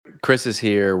Chris is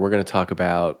here. We're going to talk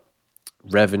about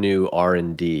revenue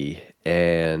R&D.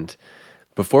 And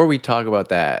before we talk about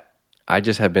that, I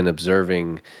just have been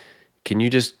observing. Can you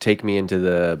just take me into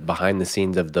the behind the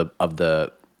scenes of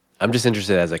the I'm just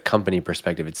interested as a company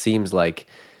perspective. It seems like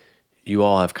you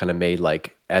all have kind of made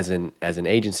like as an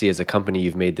agency, as a company,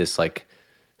 you've made this like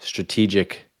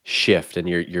strategic shift and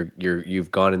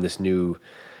you've gone in this new,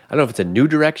 I don't know if it's a new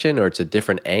direction or it's a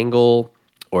different angle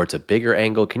or it's a bigger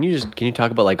angle. Can you talk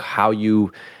about like how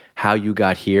you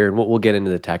got here, and we'll get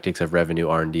into the tactics of revenue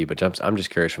R&D, but I'm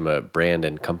just curious from a brand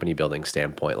and company building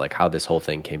standpoint, like how this whole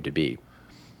thing came to be.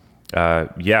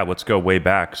 Yeah, let's go way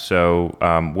back. So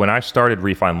when I started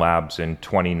Refine Labs in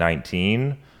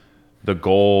 2019, the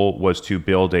goal was to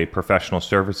build a professional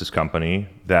services company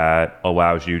that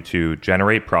allows you to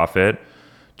generate profit,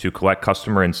 to collect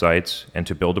customer insights, and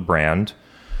to build a brand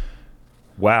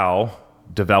while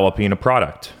developing a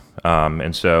product.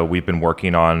 And so we've been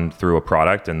working on through a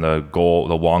product, and the goal,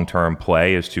 the long-term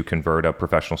play is to convert a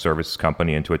professional services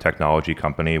company into a technology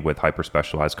company with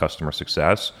hyper-specialized customer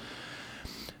success.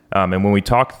 And when we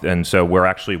talk, and so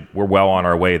we're well on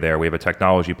our way there. We have a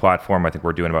technology platform. I think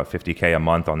we're doing about 50K a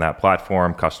month on that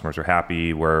platform. Customers are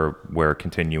happy. We're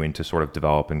continuing to sort of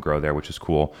develop and grow there, which is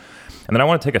cool. And then I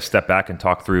want to take a step back and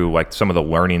talk through like some of the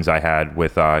learnings I had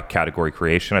with category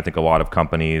creation. I think a lot of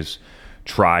companies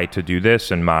try to do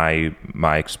this, and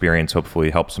my experience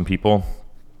hopefully helps some people.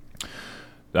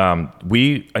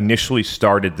 We initially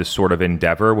started this sort of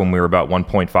endeavor when we were about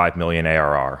 1.5 million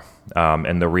ARR.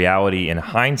 And the reality in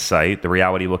hindsight, the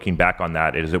reality looking back on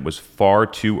that is it was far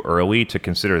too early to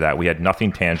consider that. We had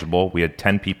nothing tangible. We had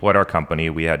 10 people at our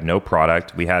company. We had no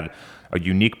product. We had a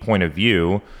unique point of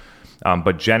view,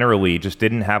 but generally just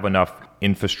didn't have enough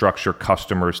infrastructure,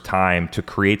 customers, time to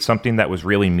create something that was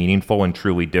really meaningful and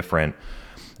truly different.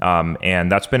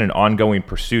 And that's been an ongoing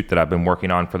pursuit that I've been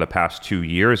working on for the past 2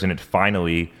 years. And it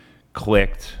finally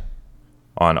clicked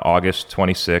on August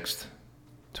 26th,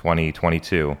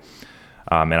 2022.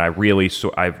 And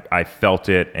I felt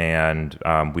it, and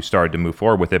we started to move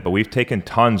forward with it. But we've taken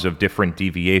tons of different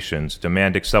deviations: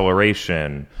 demand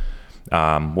acceleration.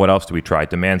 What else do we try?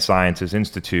 Demand Sciences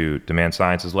Institute, Demand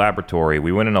Sciences Laboratory.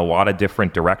 We went in a lot of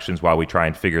different directions while we try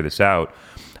and figure this out.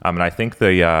 And I think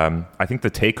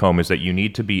the take home is that you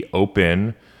need to be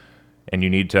open, and you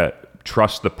need to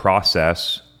trust the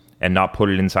process and not put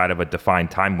it inside of a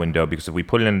defined time window, because if we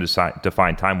put it in a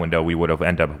defined time window, we would have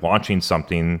ended up launching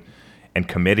something and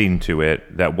committing to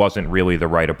it that wasn't really the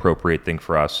right appropriate thing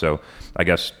for us. So I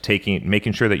guess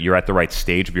making sure that you're at the right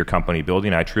stage of your company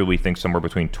building. I truly think somewhere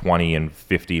between 20 and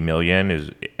 50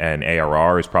 million and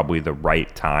ARR is probably the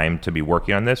right time to be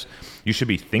working on this. You should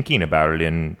be thinking about it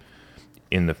in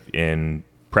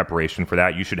preparation for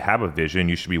that. You should have a vision.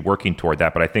 You should be working toward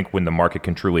that. But I think when the market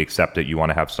can truly accept it, you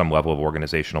want to have some level of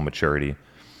organizational maturity.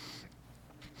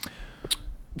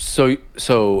 So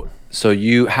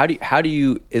you how do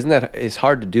you isn't that it's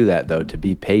hard to do that though, to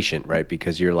be patient, right?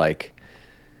 Because you're like,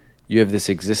 you have this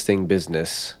existing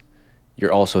business.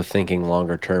 You're also thinking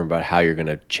longer term about how you're going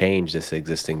to change this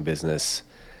existing business.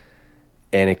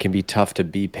 And it can be tough to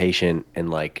be patient and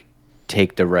like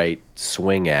take the right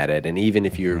swing at it. And even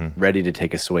if you're ready to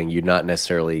take a swing, you're not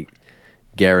necessarily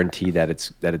guarantee that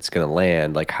it's going to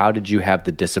land. Like, how did you have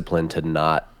the discipline to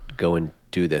not go and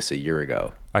do this a year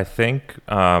ago? I think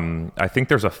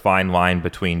there's a fine line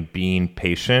between being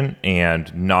patient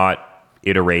and not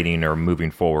iterating or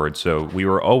moving forward. So we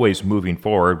were always moving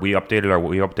forward. We update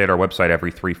our website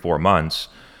every 3-4 months.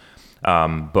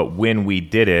 But when we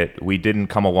did it, we didn't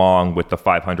come along with the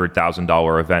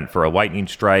 $500,000 event for a lightning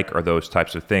strike or those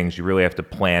types of things. You really have to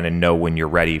plan and know when you're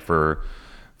ready for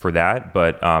that.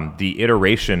 But the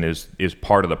iteration is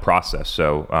part of the process.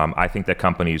 So I think that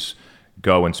companies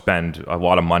go and spend a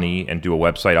lot of money and do a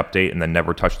website update and then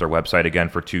never touch their website again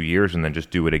for 2 years and then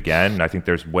just do it again. And I think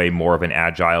there's way more of an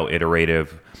agile,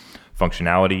 iterative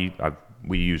functionality.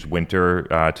 We use Winter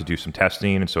to do some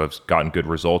testing, and so I've gotten good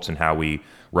results in how we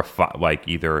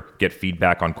either get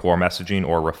feedback on core messaging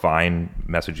or refine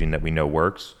messaging that we know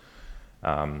works.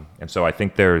 And so I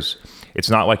think it's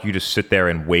not like you just sit there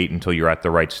and wait until you're at the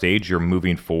right stage. You're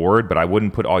moving forward, but I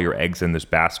wouldn't put all your eggs in this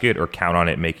basket or count on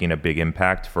it making a big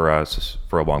impact for us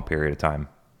for a long period of time.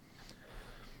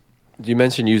 You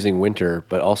mentioned using Winter,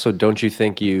 but also don't you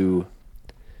think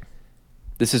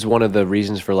this is one of the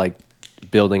reasons for like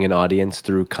building an audience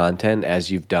through content,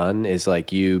 as you've done, is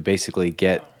like you basically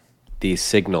get these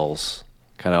signals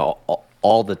kind of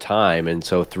all the time. And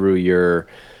so through your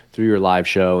live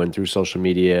show and through social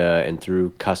media and through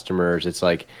customers, it's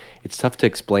like, it's tough to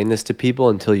explain this to people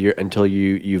until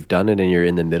you've done it and you're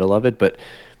in the middle of it. But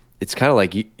it's kind of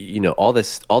like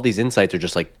all these insights are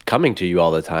just like coming to you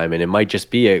all the time, and it might just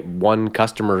be a one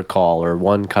customer call or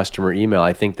one customer email.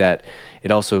 I think that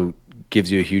it also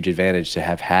gives you a huge advantage to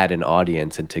have had an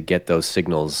audience and to get those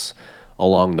signals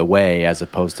along the way, as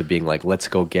opposed to being like, let's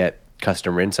go get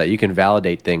customer insight. You can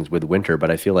validate things with Winter,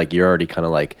 but I feel like you're already kind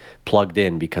of like plugged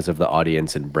in because of the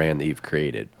audience and brand that you've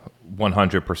created.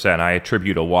 100%. I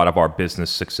attribute a lot of our business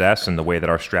success and the way that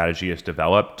our strategy is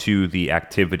developed to the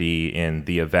activity in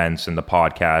the events and the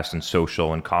podcast and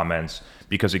social and comments,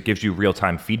 because it gives you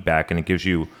real-time feedback and it gives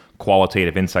you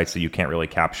qualitative insights that you can't really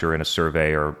capture in a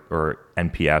survey or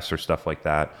NPS or stuff like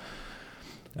that.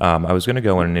 I was going to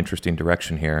go in an interesting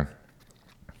direction here.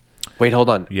 Wait, hold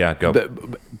on. Yeah, go.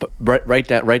 Write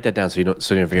that down so you don't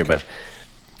forget. But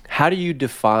how do you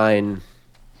define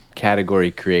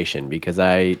category creation? Because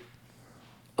a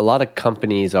lot of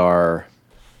companies are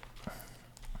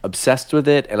obsessed with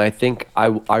it, and I think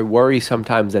I worry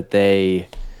sometimes that they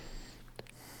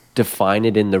define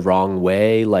it in the wrong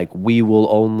way. Like, we will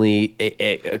only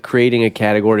creating a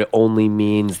category only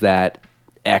means that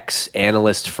X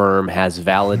analyst firm has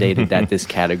validated that this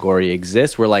category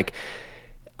exists. We're like,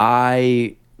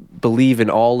 I believe in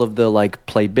all of the like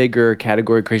play bigger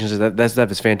category creations. That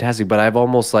stuff is fantastic, but I've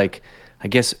almost like, I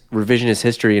guess revisionist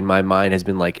history in my mind has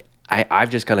been like, I've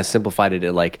just kind of simplified it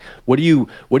at like, what do you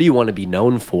want to be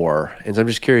known for? And so I'm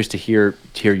just curious to hear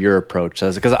your approach,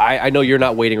 because I know you're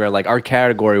not waiting around like our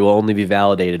category will only be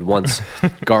validated once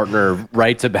Gartner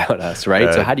writes about us,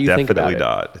 right? So how do you think about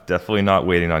it? Definitely not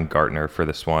waiting on Gartner for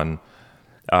this one.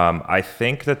 I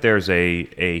think that there's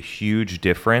a huge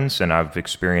difference, and I've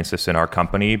experienced this in our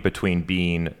company, between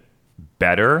being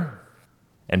better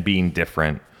and being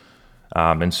different.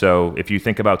 And so if you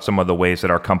think about some of the ways that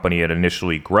our company had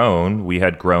initially grown, we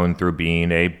had grown through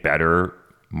being a better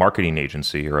marketing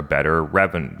agency or a better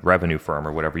revenue firm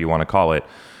or whatever you want to call it.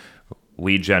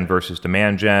 Lead gen versus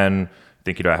demand gen,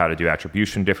 thinking about how to do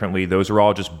attribution differently. Those are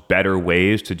all just better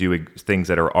ways to do things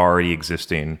that are already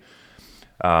existing.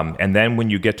 And then when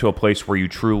you get to a place where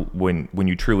when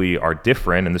you truly are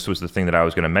different, and this was the thing that I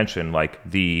was going to mention, like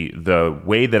the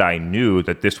way that I knew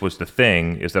that this was the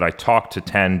thing is that I talked to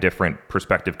 10 different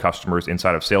prospective customers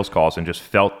inside of sales calls and just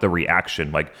felt the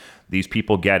reaction, like these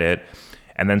people get it.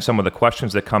 And then some of the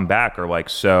questions that come back are like,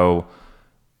 so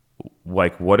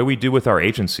like, what do we do with our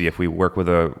agency if we work with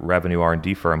a revenue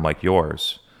R&D firm like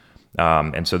yours?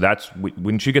 And so that's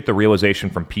when you get the realization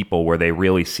from people where they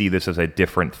really see this as a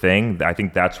different thing. I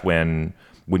think that's when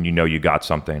you know you got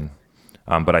something.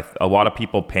 But a lot of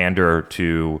people pander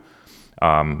to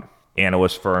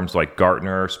analyst firms like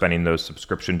Gartner, spending those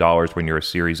subscription dollars when you're a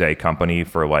Series A company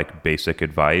for like basic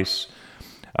advice.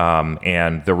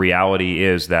 And the reality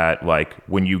is that like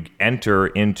when you enter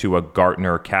into a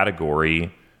Gartner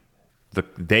category,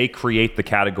 they create the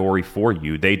category for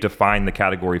you. They define the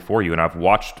category for you. And I've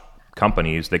watched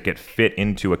companies that get fit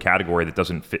into a category that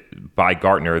doesn't fit by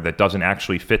Gartner, that doesn't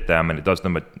actually fit them, and it does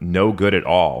them no good at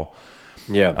all.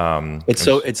 Yeah, it's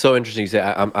so interesting. You say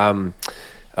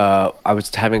I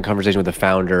was having a conversation with a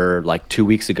founder like 2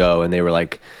 weeks ago, and they were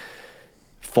like,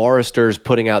 Forrester's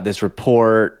putting out this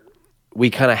report. We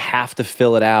kind of have to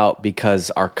fill it out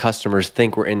because our customers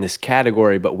think we're in this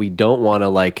category, but we don't want to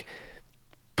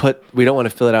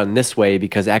fill it out in this way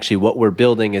because actually what we're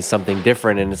building is something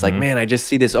different. And it's like, man, I just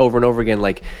see this over and over again.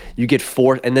 Like you get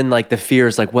forced, and then like the fear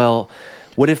is like, well,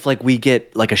 what if like we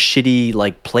get like a shitty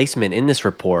like placement in this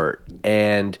report?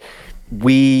 And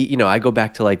I go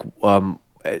back to like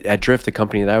at Drift, the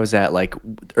company that I was at, like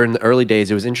in the early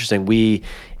days, it was interesting. We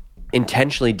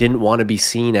intentionally didn't want to be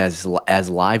seen as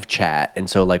live chat, and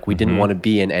so like we didn't want to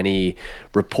be in any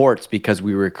reports because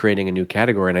we were creating a new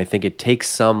category. And I think it takes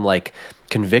some like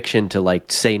conviction to like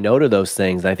say no to those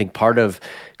things. And I think part of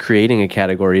creating a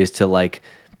category is to like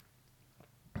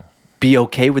be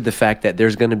okay with the fact that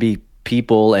there's going to be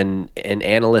people and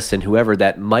analysts and whoever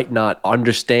that might not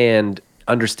understand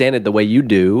it the way you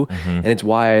do. And it's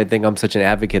why I think I'm such an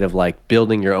advocate of like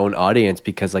building your own audience,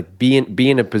 because like be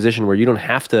in a position where you don't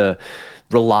have to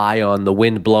rely on the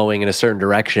wind blowing in a certain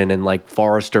direction and like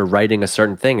Forrester writing a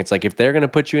certain thing. It's like, if they're going to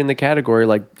put you in the category,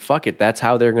 like fuck it, that's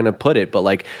how they're going to put it. But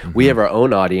like we have our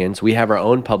own audience, we have our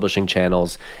own publishing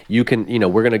channels. You can,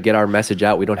 we're going to get our message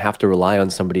out. We don't have to rely on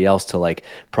somebody else to like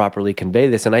properly convey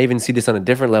this. And I even see this on a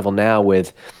different level now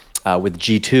with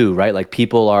G2, right? Like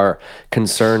people are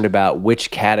concerned about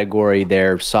which category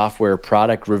their software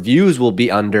product reviews will be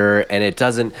under, and it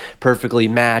doesn't perfectly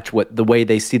match the way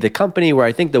they see the company. Where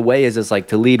I think the way is like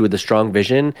to lead with a strong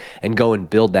vision and go and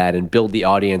build that and build the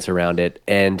audience around it.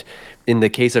 And in the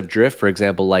case of Drift, for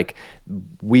example, like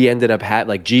we ended up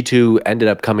like G2 ended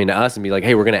up coming to us and be like,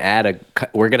 hey, we're gonna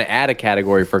add a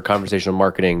category for conversational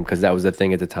marketing because that was the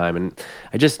thing at the time. And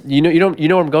I just you know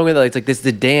where I'm going with it. It's like this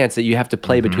the dance that you have to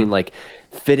play between like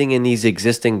fitting in these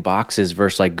existing boxes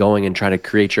versus like going and trying to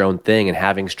create your own thing and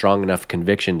having strong enough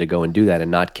conviction to go and do that and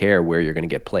not care where you're gonna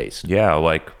get placed. Yeah,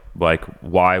 like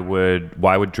why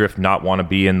would Drift not want to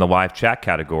be in the live chat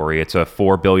category? It's a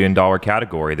 $4 billion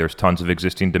category. There's tons of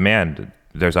existing demand.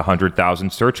 There's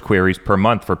 100,000 search queries per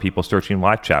month for people searching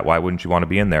live chat. Why wouldn't you want to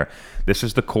be in there? This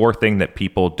is the core thing that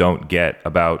people don't get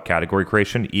about category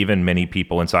creation. Even many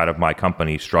people inside of my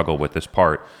company struggle with this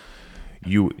part.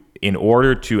 In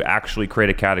order to actually create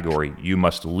a category, you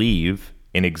must leave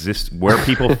where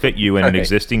people fit you in an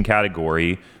existing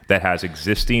category that has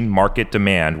existing market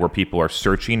demand, where people are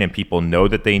searching and people know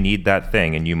that they need that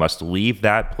thing, and you must leave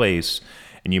that place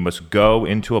and you must go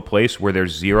into a place where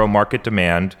there's zero market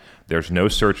demand, there's no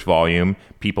search volume,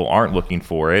 people aren't looking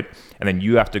for it, and then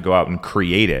you have to go out and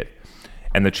create it.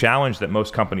 And the challenge that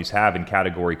most companies have in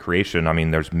category creation, I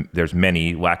mean, there's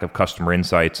many, lack of customer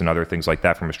insights and other things like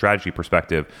that from a strategy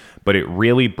perspective, but it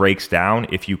really breaks down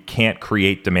if you can't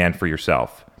create demand for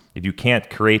yourself. If you can't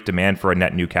create demand for a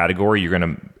net new category, you're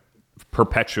going to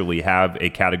perpetually have a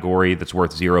category that's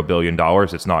worth $0 billion.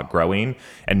 It's not growing,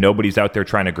 and nobody's out there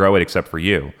trying to grow it except for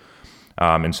you.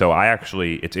 And so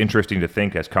it's interesting to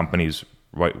think as companies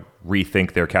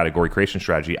rethink their category creation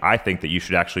strategy. I think that you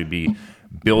should actually be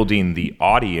building the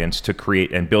audience to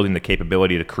create and building the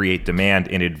capability to create demand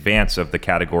in advance of the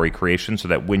category creation, so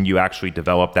that when you actually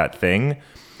develop that thing,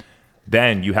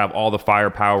 then you have all the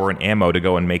firepower and ammo to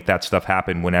go and make that stuff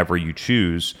happen whenever you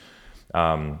choose.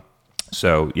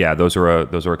 So yeah, those are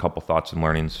a couple thoughts and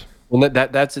learnings. Well,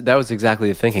 that was exactly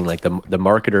the thinking. Like the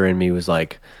marketer in me was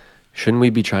like, shouldn't we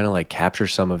be trying to like capture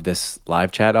some of this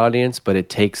live chat audience? But it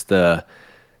takes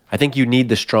I think you need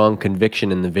the strong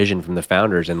conviction and the vision from the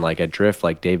founders. And like at Drift,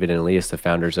 like David and Elias, the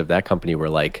founders of that company, were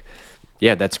like,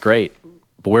 yeah, that's great,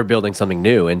 but we're building something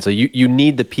new. And so you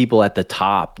need the people at the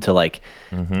top to like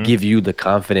give you the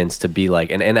confidence to be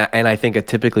like, and I think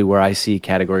typically where I see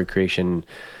category creation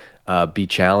be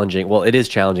challenging. Well, it is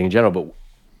challenging in general, but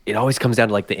it always comes down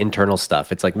to like the internal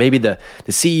stuff. It's like maybe the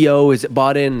CEO is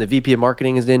bought in, the VP of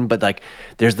marketing is in, but like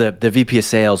there's the VP of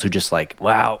sales who just like,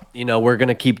 wow, we're going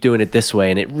to keep doing it this way.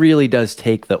 And it really does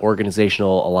take the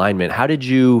organizational alignment. How did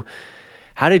you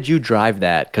drive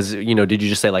that? Cause did you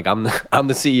just say like, I'm the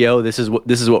CEO, this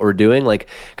is what we're doing? Like,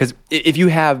 cause if you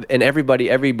have, and everybody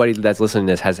that's listening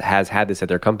to this has had this at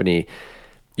their company,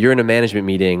 you're in a management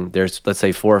meeting, there's, let's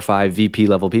say 4 or 5 VP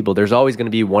level people. There's always going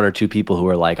to be 1 or 2 people who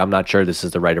are like, I'm not sure this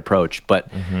is the right approach,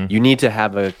 but you need to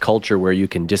have a culture where you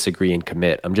can disagree and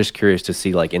commit. I'm just curious to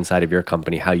see like inside of your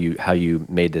company, how you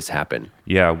made this happen.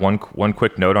 Yeah. One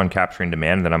quick note on capturing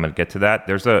demand, then I'm going to get to that.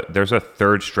 There's a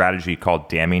third strategy called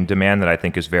damming demand that I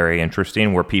think is very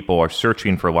interesting, where people are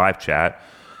searching for live chat.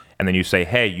 And then you say,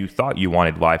 hey, you thought you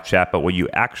wanted live chat, but what you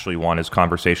actually want is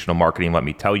conversational marketing. Let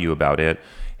me tell you about it.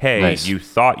 Hey, nice. You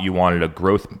thought you wanted a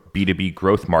B2B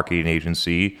growth marketing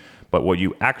agency, but what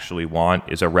you actually want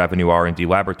is a revenue R&D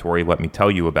laboratory. Let me tell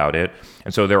you about it.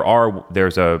 And so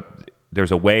there's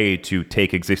a way to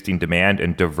take existing demand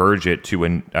and diverge it to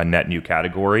a net new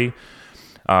category.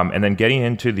 And then getting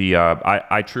into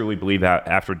I truly believe that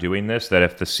after doing this, that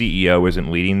if the CEO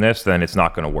isn't leading this, then it's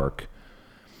not going to work.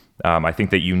 I think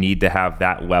that you need to have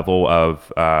that level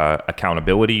of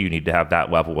accountability, you need to have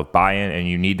that level of buy-in, and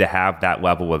you need to have that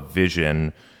level of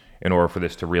vision in order for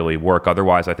this to really work.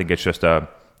 Otherwise, I think it's just a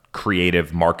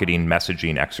creative marketing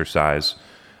messaging exercise.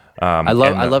 I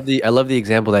love the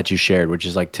example that you shared, which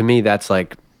is like, to me, that's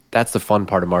the fun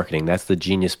part of marketing. That's the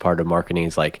genius part of marketing.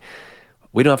 Is like,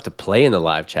 we don't have to play in the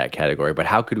live chat category, but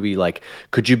how could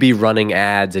you be running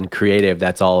ads and creative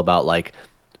that's all about like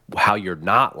how you're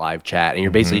not live chat, and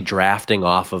you're basically drafting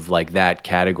off of like that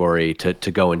category to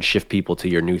go and shift people to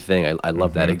your new thing. I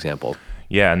love that example.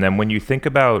 Yeah, and then when you think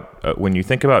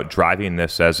about driving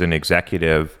this as an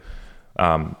executive,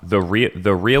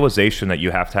 the realization that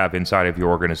you have to have inside of your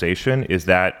organization is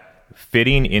that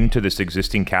fitting into this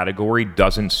existing category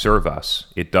doesn't serve us.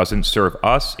 It doesn't serve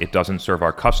us. It doesn't serve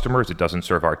our customers. It doesn't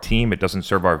serve our team. It doesn't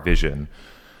serve our vision.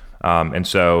 And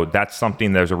so that's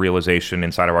something, there's a realization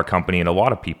inside of our company, and a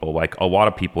lot of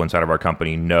people inside of our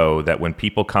company know that when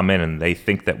people come in and they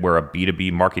think that we're a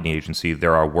B2B marketing agency,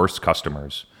 they're our worst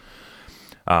customers.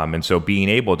 And so being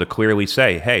able to clearly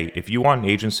say, hey, if you want an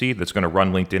agency that's going to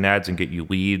run LinkedIn ads and get you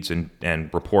leads and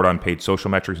report on paid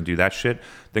social metrics and do that shit,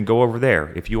 then go over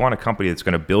there. If you want a company that's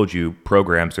going to build you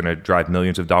programs, going to drive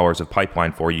millions of dollars of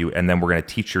pipeline for you, and then we're going to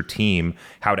teach your team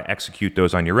how to execute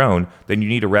those on your own, then you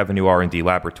need a revenue R&D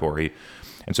laboratory.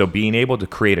 And so being able to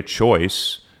create a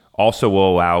choice also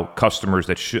will allow customers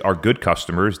that are good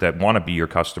customers that want to be your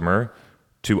customer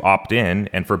to opt in,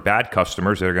 and for bad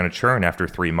customers that are going to churn after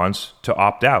 3 months to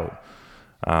opt out.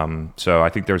 So I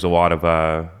think there's a lot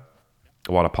of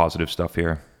positive stuff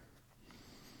here.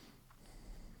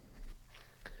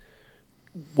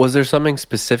 Was there something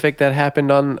specific that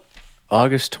happened on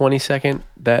August 22nd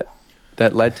that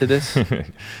led to this?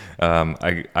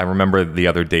 I remember the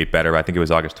other date better. I think it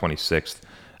was August 26th.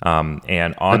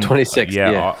 And on the 26th,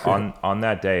 yeah. on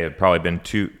that day, it had probably been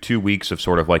two weeks of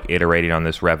sort of like iterating on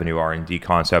this revenue R&D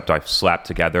concept. I slapped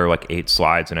together like 8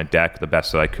 slides in a deck, the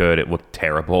best that I could. It looked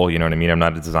terrible, you know what I mean? I'm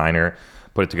not a designer.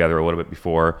 Put it together a little bit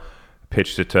before,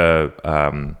 pitched it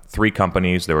to 3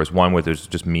 companies. There was one where there's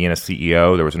just me and a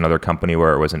CEO. There was another company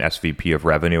where it was an SVP of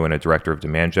revenue and a director of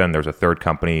demand gen. There was a third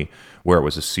company where it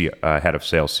was a head of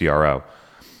sales, CRO.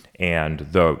 And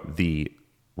the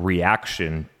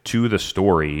reaction to the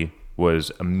story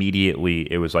was immediately,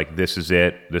 it was like, this is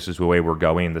it, this is the way we're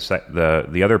going.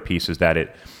 The other piece is that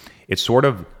it sort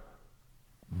of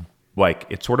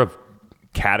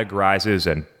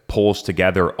categorizes and pulls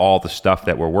together all the stuff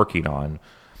that we're working on.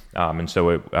 And so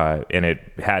we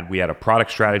had a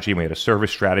product strategy and we had a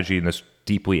service strategy, and this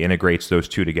deeply integrates those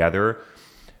two together.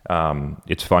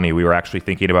 It's funny, we were actually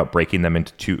thinking about breaking them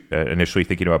into two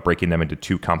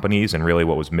companies, and really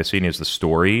what was missing is the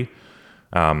story.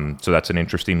 So that's an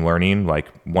interesting learning. Like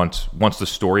once the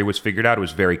story was figured out, it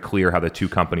was very clear how the two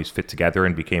companies fit together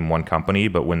and became one company.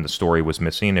 But when the story was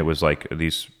missing, it was like,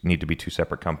 these need to be 2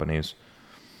 separate companies.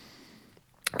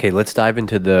 Okay, let's dive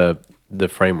into the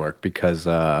framework, because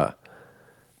I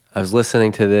was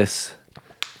listening to this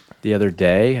the other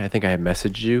day. I think I had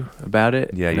messaged you about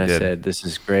it. Yeah, and I did. said, this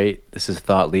is great. This is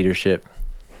thought leadership.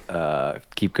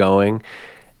 Keep going.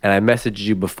 And I messaged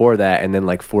you before that, and then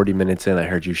like 40 minutes in, I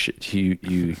heard you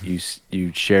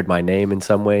shared my name in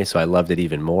some way, so I loved it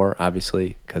even more,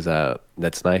 obviously, because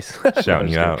that's nice.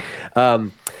 Shouting you out.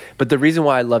 But the reason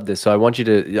why I love this, so I want you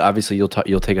to, obviously you'll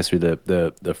take us through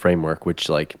the framework, which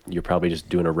like you're probably just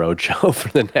doing a road show for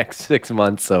the next 6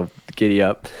 months, so giddy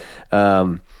up.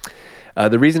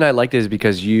 The reason I liked it is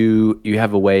because you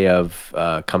have a way of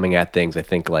coming at things, I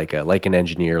think, like an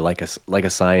engineer, like a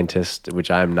scientist,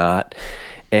 which I'm not.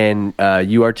 And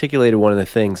you articulated one of the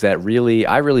things that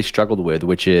I really struggled with,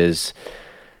 which is,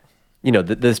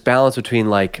 this balance between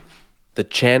like the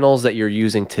channels that you're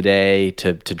using today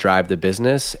to drive the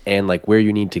business and like where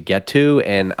you need to get to.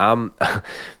 And I'm,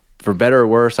 for better or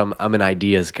worse, I'm an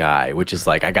ideas guy, which is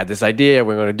like, I got this idea,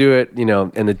 we're going to do it,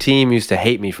 and the team used to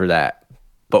hate me for that.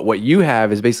 But what you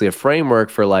have is basically a framework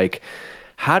for like,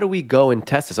 how do we go and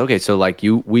test this? Okay, so like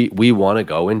we want to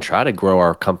go and try to grow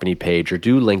our company page, or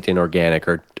do LinkedIn organic,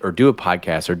 or do a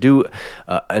podcast, or do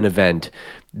an event.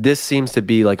 This seems to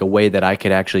be like a way that I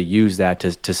could actually use that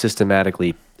to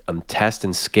systematically test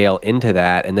and scale into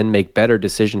that, and then make better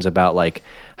decisions about like,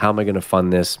 how am I going to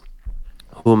fund this?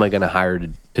 Who am I going to hire to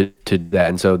do that?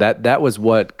 And so that was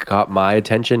what caught my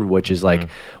attention, which is like,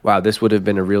 wow, this would have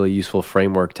been a really useful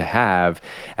framework to have,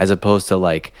 as opposed to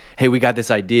like, hey, we got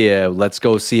this idea, let's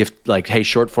go see if like, hey,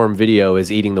 short form video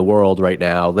is eating the world right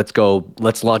now,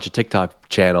 let's launch a TikTok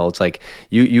channel. It's like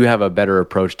you have a better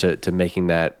approach to making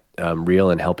that real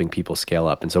and helping people scale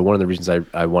up. And so one of the reasons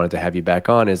I wanted to have you back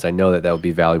on is I know that will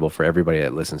be valuable for everybody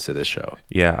that listens to this show.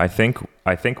 Yeah, I think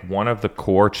one of the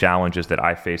core challenges that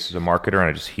I face as a marketer, and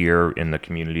I just hear in the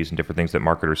communities and different things that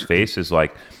marketers face, is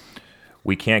like,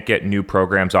 we can't get new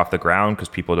programs off the ground because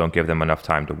people don't give them enough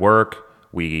time to work.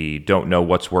 We don't know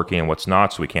what's working and what's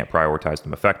not, so we can't prioritize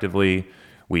them effectively.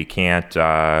 We can't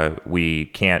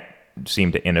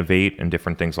seem to innovate and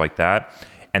different things like that.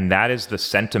 And that is the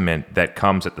sentiment that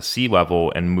comes at the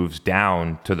C-level and moves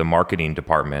down to the marketing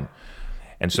department.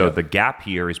 And so the gap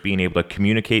here is being able to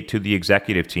communicate to the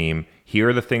executive team, here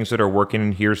are the things that are working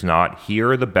and here's not.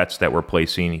 Here are the bets that we're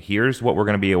placing. Here's what we're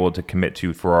going to be able to commit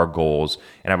to for our goals,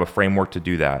 and have a framework to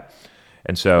do that.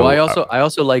 And so, well, I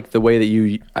also like the way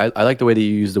that I like the way that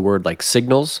you use the word like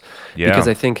signals, because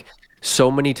I think so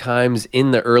many times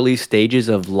in the early stages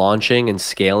of launching and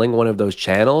scaling one of those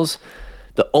channels,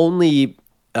 the only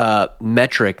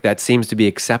metric that seems to be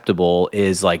acceptable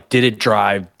is like, did it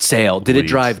drive sale? Did it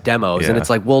Leads. drive demos? And Yeah. it's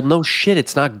like, well, no shit,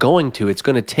 it's not going to. It's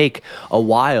going to take a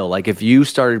while. Like if you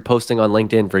started posting on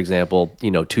LinkedIn, for example,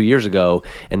 2 years ago,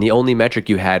 and the only metric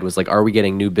you had was like, are we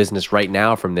getting new business right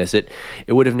now from this? It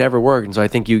would have never worked. And so I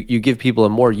think you give people a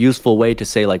more useful way to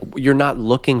say like, you're not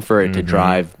looking for it to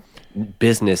drive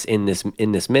business in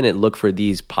this minute. Look for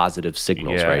these positive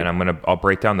signals, Yeah, right? and I'll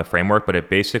break down the framework, but it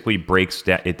basically breaks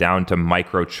it down to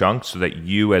micro chunks so that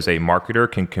you as a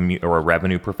marketer or a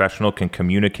revenue professional can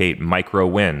communicate micro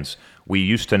wins. We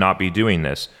used to not be doing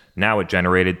this. Now it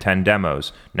generated 10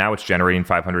 demos. Now it's generating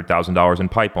 $500,000 in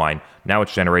pipeline. Now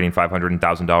it's generating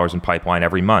 $500,000 in pipeline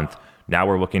every month. Now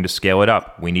we're looking to scale it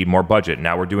up. We need more budget.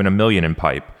 Now we're doing $1 million in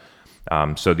pipe.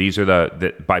 So these are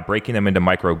by breaking them into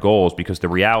micro goals, because the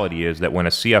reality is that when a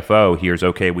CFO hears,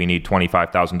 okay, we need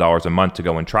 $25,000 a month to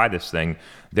go and try this thing,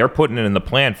 they're putting it in the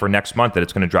plan for next month that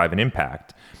it's going to drive an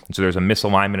impact. And so there's a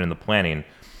misalignment in the planning.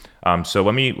 So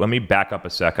let me back up a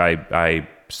sec. I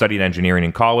studied engineering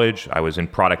in college. I was in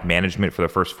product management for the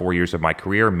first 4 years of my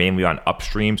career, mainly on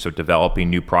upstream, so developing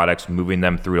new products, moving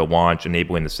them through to launch,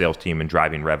 enabling the sales team, and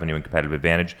driving revenue and competitive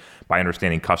advantage by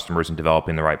understanding customers and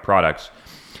developing the right products.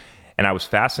 And I was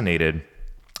fascinated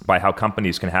by how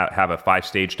companies can have a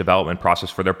 5-stage development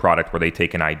process for their product, where they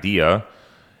take an idea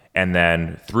and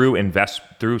then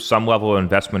through some level of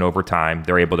investment over time,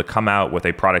 they're able to come out with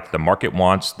a product the market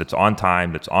wants, that's on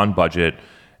time, that's on budget,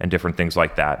 and different things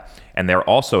like that. And they're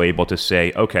also able to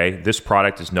say, okay, this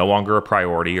product is no longer a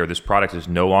priority, or this product is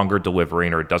no longer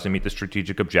delivering, or it doesn't meet the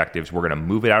strategic objectives. We're going to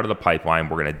move it out of the pipeline,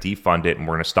 we're going to defund it, and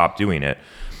we're going to stop doing it.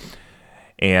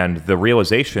 And the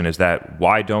realization is that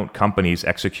why don't companies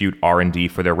execute R&D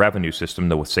for their revenue system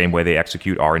the same way they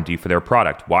execute R&D for their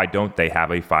product? Why don't they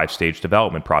have a 5-stage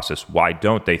development process? Why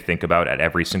don't they think about at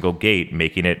every single gate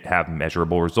making it have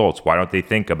measurable results? Why don't they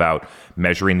think about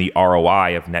measuring the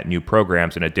ROI of net new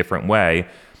programs in a different way?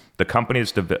 The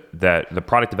companies that the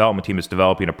product development team is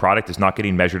developing a product is not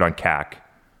getting measured on CAC.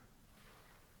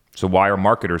 So why are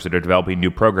marketers that are developing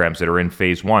new programs that are in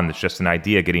phase 1, that's just an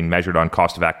idea, getting measured on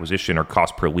cost of acquisition or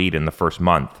cost per lead in the first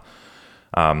month?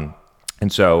 And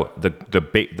so the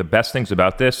best things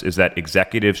about this is that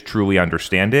executives truly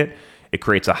understand it. It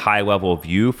creates a high level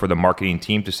view for the marketing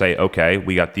team to say, okay,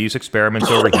 we got these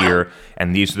experiments over here,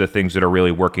 and these are the things that are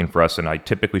really working for us. And I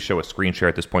typically show a screen share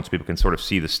at this point so people can sort of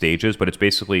see the stages, but it's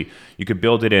basically, you could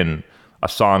build it in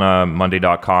Asana,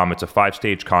 Monday.com. It's a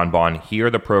 5-stage Kanban. Here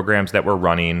are the programs that we're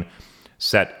running.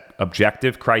 Set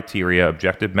objective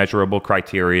measurable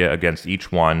criteria against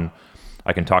each one.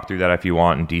 I can talk through that if you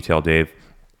want in detail, Dave.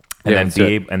 And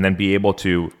then be able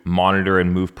to monitor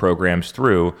and move programs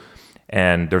through.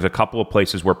 And there's a couple of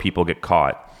places where people get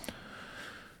caught.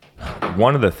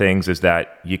 One of the things is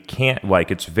that you can't,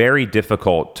 it's very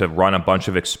difficult to run a bunch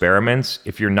of experiments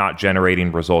if you're not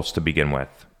generating results to begin with.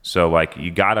 So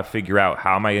you got to figure out,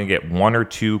 how am I going to get 1 or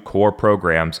 2 core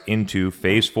programs into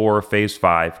phase 4 or phase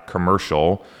 5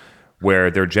 commercial, where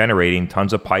they're generating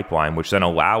tons of pipeline, which then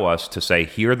allow us to say,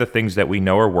 here are the things that we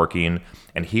know are working,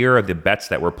 and here are the bets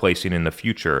that we're placing in the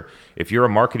future. If you're a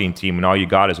marketing team and all you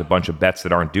got is a bunch of bets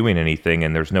that aren't doing anything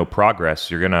and there's no progress,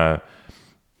 you're gonna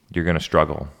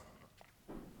struggle.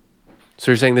 So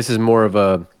you're saying this is more of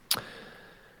a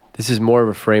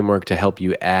framework to help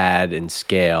you add and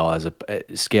scale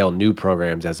scale new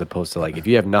programs, as opposed to if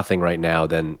you have nothing right now,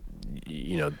 then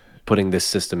putting this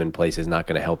system in place is not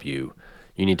going to help you.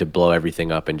 You need to blow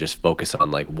everything up and just focus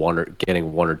on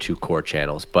getting 1 or 2 core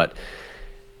channels. But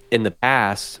in the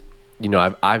past,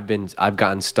 I've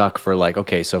gotten stuck for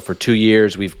okay, so for 2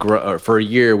 years for a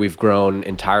year we've grown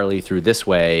entirely through this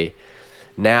way.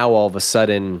 Now all of a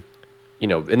sudden,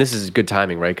 and this is good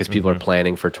timing, right? Because people are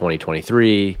planning for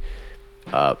 2023.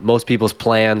 Most people's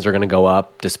plans are going to go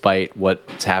up despite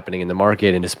what's happening in the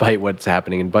market and despite what's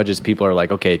happening in budgets. People are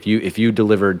like, okay, if you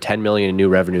delivered 10 million in new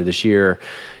revenue this year,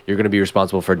 you're going to be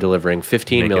responsible for delivering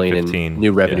 15 million in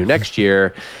new revenue next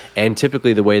year. And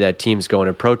typically the way that teams go and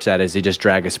approach that is they just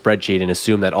drag a spreadsheet and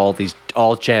assume that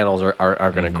all channels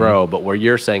are going to grow. But what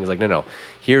you're saying is no,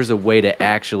 here's a way to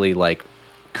actually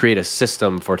create a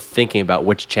system for thinking about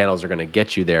which channels are going to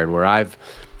get you there. And where I've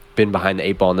been behind the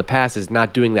 8 ball in the past is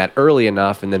not doing that early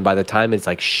enough, and then by the time it's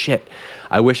shit,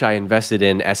 I wish I invested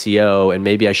in SEO, and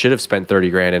maybe I should have spent 30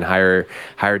 grand and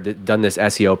done this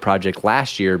SEO project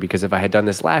last year, because if I had done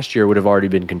this last year, it would have already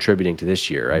been contributing to this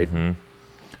year, right?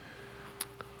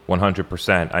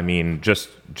 100%. I mean,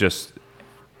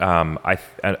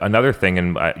 another thing,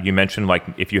 and you mentioned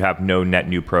if you have no net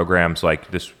new programs,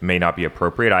 this may not be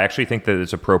appropriate. I actually think that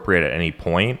it's appropriate at any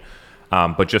point.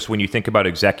 But just when you think about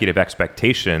executive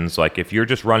expectations, like if you're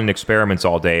just running experiments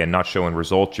all day and not showing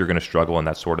results, you're going to struggle, and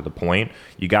that's sort of the point.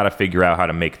 You got to figure out how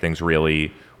to make things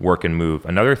really work and move.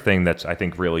 Another thing that's, I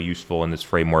think, really useful in this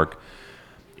framework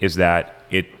is that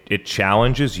it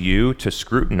challenges you to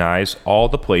scrutinize all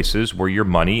the places where your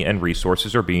money and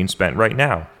resources are being spent right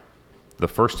now. The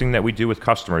first thing that we do with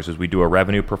customers is we do a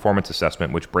revenue performance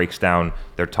assessment, which breaks down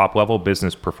their top-level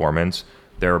business performance,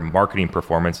 their marketing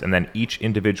performance, and then each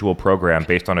individual program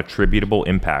based on attributable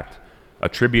impact.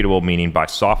 Attributable meaning by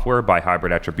software, by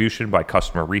hybrid attribution, by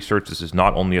customer research. This is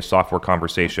not only a software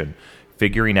conversation.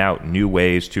 Figuring out new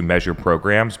ways to measure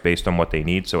programs based on what they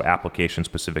need, so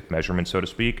application-specific measurement, so to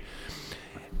speak.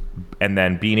 And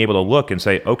then being able to look and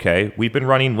say, okay, we've been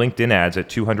running LinkedIn ads at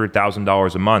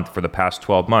 $200,000 a month for the past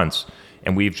 12 months,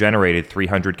 and we've generated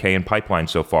 $300K in pipeline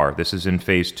so far. This is in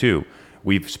phase 2.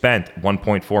 We've spent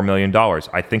 $1.4 million.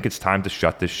 I think it's time to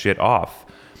shut this shit off.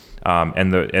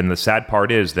 And the sad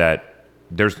part is that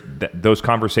those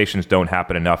conversations don't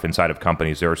happen enough inside of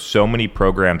companies. There are so many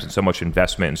programs and so much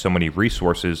investment and so many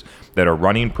resources that are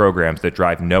running programs that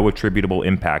drive no attributable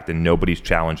impact, and nobody's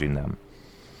challenging them.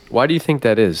 Why do you think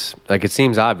that is? Like, it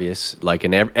seems obvious. Like,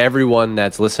 and everyone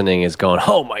that's listening is going,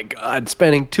 "Oh my God,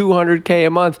 spending $200K a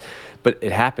month," but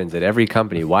it happens at every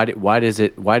company. Why do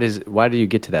you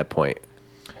get to that point?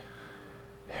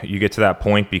 You get to that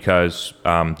point because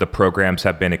the programs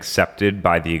have been accepted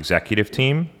by the executive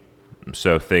team.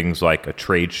 So things like a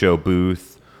trade show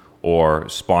booth, or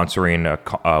sponsoring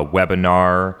a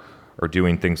webinar, or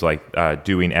doing things like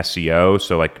doing SEO.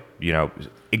 So like,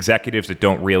 executives that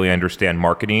don't really understand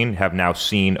marketing have now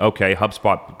seen, okay,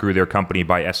 HubSpot grew their company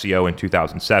by SEO in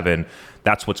 2007.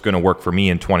 That's what's going to work for me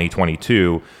in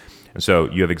 2022. And so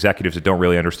you have executives that don't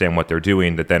really understand what they're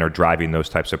doing that then are driving those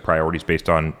types of priorities based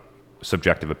on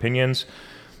subjective opinions.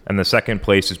 And the second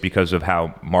place is because of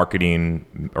how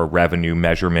marketing or revenue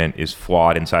measurement is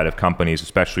flawed inside of companies,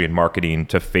 especially in marketing,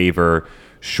 to favor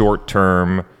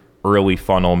short-term, early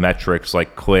funnel metrics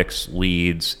like clicks,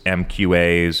 leads,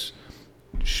 MQAs,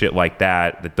 shit like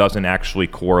that doesn't actually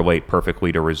correlate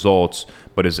perfectly to results,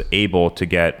 but is able to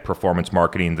get performance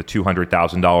marketing, the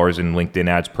 $200,000 in LinkedIn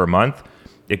ads per month.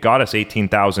 It got us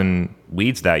 18,000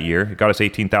 leads that year. It got us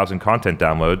 18,000 content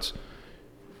downloads.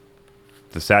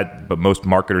 But most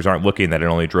marketers aren't looking that it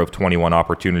only drove 21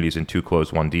 opportunities and 2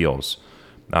 closed won deals.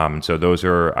 So those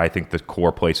are, I think, the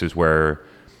core places where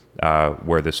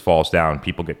this falls down.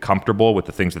 People get comfortable with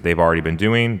the things that they've already been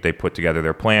doing. They put together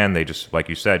their plan. They just, like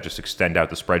you said, just extend out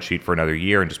the spreadsheet for another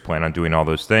year and just plan on doing all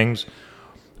those things.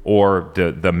 Or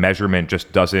the measurement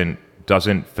just doesn't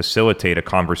facilitate a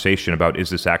conversation about,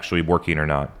 is this actually working or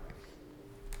not?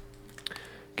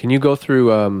 Can you go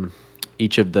through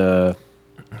each of the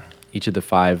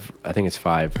 5, I think it's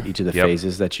 5, each of the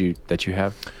phases that you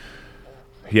have?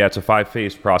 Yeah, it's a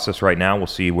 5-phase process right now. We'll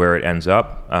see where it ends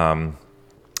up.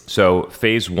 So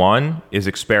phase 1 is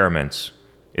experiments.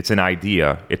 It's an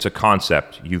idea. It's a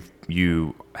concept.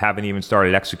 You haven't even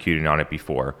started executing on it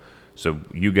before. So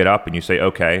you get up and you say,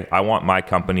 okay, I want my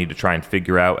company to try and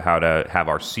figure out how to have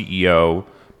our CEO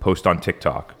post on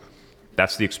TikTok.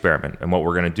 That's the experiment. And what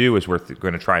we're going to do is we're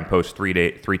going to try and post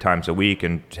 3 times a week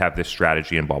and have this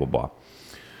strategy and blah, blah, blah.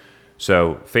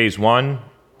 So phase 1,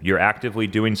 you're actively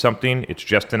doing something. It's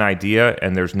just an idea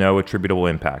and there's no attributable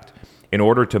impact. In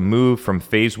order to move from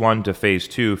phase 1 to phase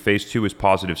 2 is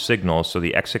positive signals. So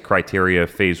the exit criteria of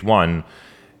phase 1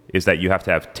 is that you have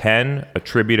to have 10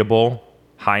 attributable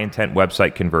high intent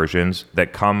website conversions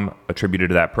that come attributed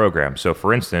to that program. So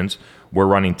for instance, we're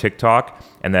running TikTok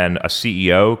and then a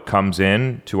CEO comes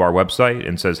in to our website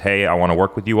and says, hey, I want to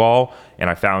work with you all. And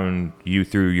I found you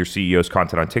through your CEO's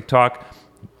content on TikTok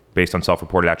based on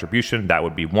self-reported attribution. That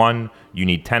would be 1. You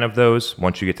need 10 of those.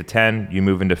 Once you get to 10, you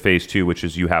move into phase 2, which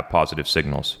is you have positive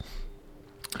signals.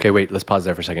 Okay, wait, let's pause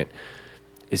there for a second.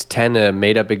 Is 10 a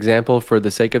made-up example for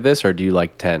the sake of this, or do you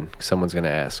like 10? Someone's going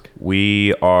to ask.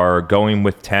 We are going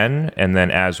with 10, and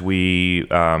then as we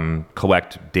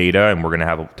collect data, and we're going to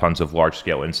have tons of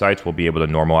large-scale insights, we'll be able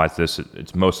to normalize this.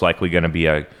 It's most likely going to be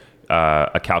a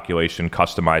calculation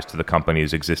customized to the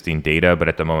company's existing data, but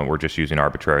at the moment, we're just using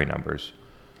arbitrary numbers.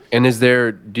 And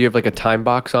do you have like a time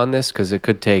box on this? Because it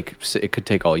could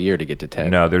take all year to get to 10.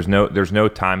 No, there's no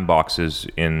time boxes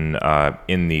in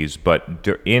these, but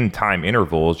in time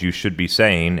intervals, you should be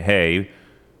saying, hey,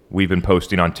 we've been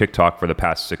posting on TikTok for the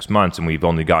past 6 months and we've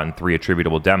only gotten 3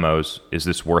 attributable demos. Is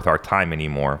this worth our time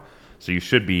anymore? So you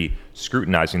should be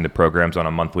scrutinizing the programs on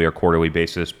a monthly or quarterly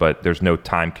basis, but there's no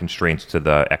time constraints to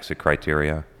the exit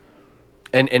criteria.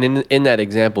 And in that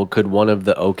example, could one of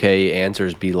the okay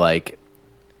answers be like,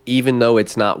 even though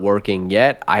it's not working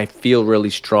yet, I feel really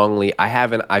strongly.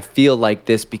 I feel like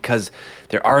this because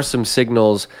there are some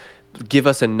signals. Give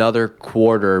us another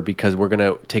quarter because we're going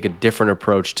to take a different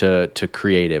approach to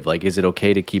creative. Like, is it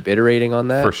okay to keep iterating on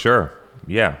For that? sure.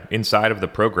 Yeah. Inside of the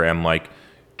program, like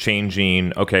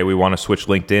changing, okay, we want to switch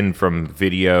LinkedIn from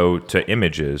video to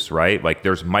images, right? Like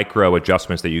there's micro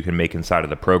adjustments that you can make inside of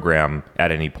the program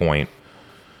at any point.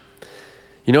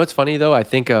 You know what's funny though? I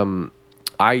think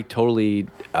I totally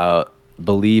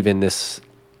believe in this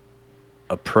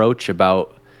approach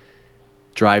about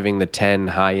driving the 10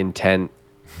 high intent,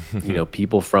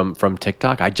 people from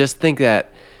TikTok. I just think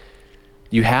that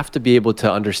you have to be able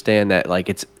to understand that like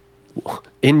it's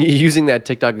in using that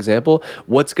TikTok example,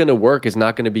 what's going to work is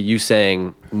not going to be you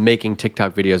saying making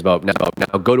TikTok videos about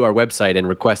now go to our website and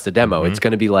request a demo. It's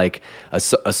going to be like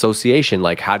association,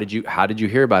 like how did you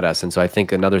hear about us? And so I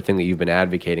think another thing that you've been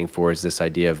advocating for is this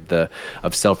idea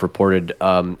of self-reported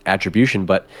attribution.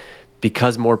 But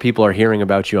because more people are hearing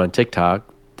about you on TikTok,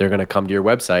 they're going to come to your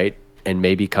website and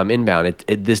maybe come inbound.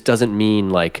 This doesn't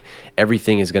mean like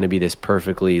everything is going to be this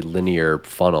perfectly linear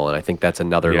funnel. And I think that's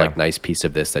another Yeah. like nice piece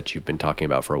of this that you've been talking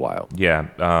about for a while. Yeah.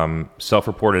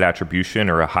 Self-reported attribution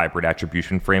or a hybrid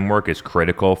attribution framework is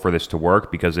critical for this to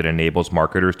work because it enables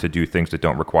marketers to do things that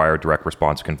don't require direct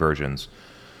response conversions.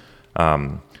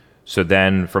 So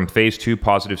then from phase 2,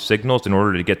 positive signals, in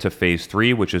order to get to phase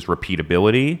 3, which is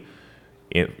repeatability,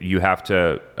 you have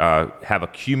to have a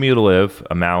cumulative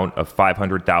amount of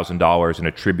 $500,000 in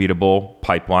attributable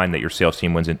pipeline that your sales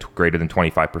team wins into greater than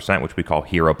 25%, which we call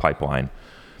hero pipeline.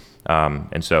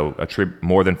 And so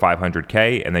more than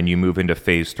 500K, and then you move into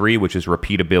phase 3, which is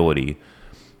repeatability.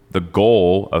 The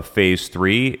goal of phase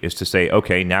 3 is to say,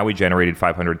 okay, now we generated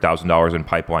 $500,000 in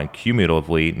pipeline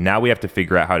cumulatively. Now we have to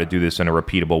figure out how to do this in a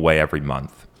repeatable way every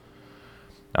month.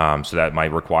 So that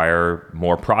might require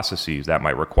more processes. That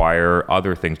might require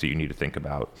other things that you need to think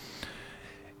about.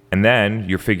 And then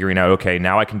you're figuring out, okay,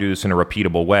 now I can do this in a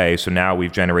repeatable way. So now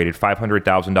we've generated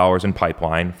 $500,000 in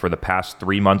pipeline for the past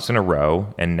 3 months in a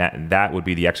row. And that would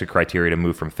be the exit criteria to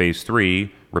move from phase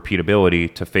 3,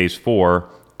 repeatability, to phase 4,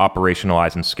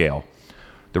 operationalize and scale.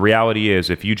 The reality is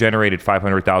if you generated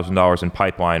 $500,000 in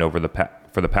pipeline for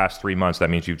the past 3 months, that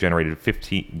means you've generated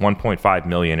 $1.5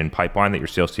 million in pipeline that your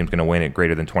sales team's going to win at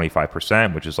greater than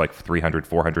 25%, which is like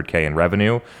 400K in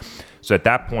revenue. So at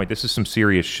that point, this is some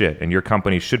serious shit, and your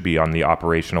company should be on the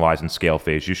operationalize and scale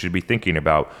phase. You should be thinking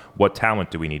about what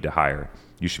talent do we need to hire.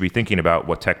 You should be thinking about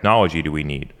what technology do we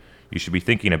need. You should be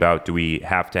thinking about, do we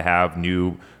have to have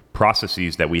new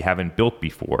processes that we haven't built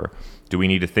before? Do we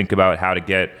need to think about how to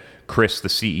get Chris, the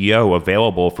CEO,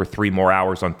 available for 3 more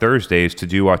hours on Thursdays to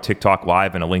do a TikTok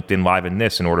live and a LinkedIn live in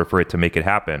this in order for it to make it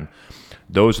happen?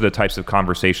 Those are the types of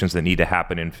conversations that need to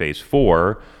happen in phase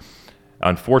 4.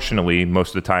 Unfortunately,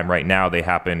 most of the time right now, they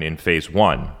happen in phase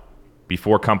 1.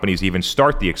 Before companies even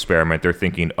start the experiment, they're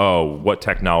thinking, oh, what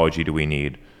technology do we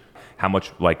need? How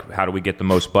do we get the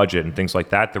most budget and things like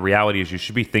that? The reality is you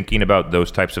should be thinking about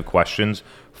those types of questions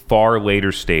far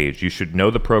later stage. You should know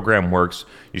the program works.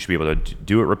 You should be able to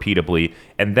do it repeatably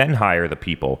and then hire the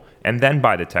people and then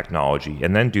buy the technology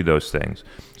and then do those things.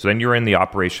 So then you're in the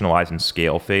operationalize and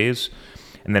scale phase.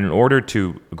 And then in order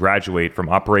to graduate from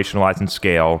operationalize and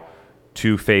scale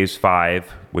to phase 5,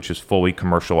 which is fully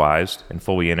commercialized and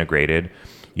fully integrated,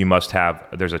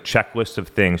 there's a checklist of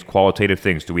things, qualitative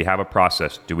things. Do we have a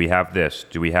process? Do we have this?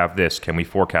 Do we have this? Can we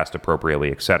forecast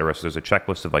appropriately, et cetera? So there's a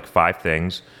checklist of like 5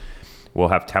 things. We'll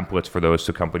have templates for those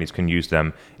so companies can use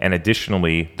them. And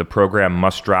additionally, the program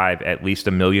must drive at least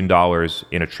 $1 million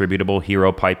in attributable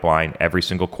hero pipeline every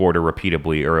single quarter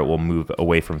repeatably, or it will move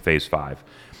away from phase 5.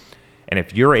 And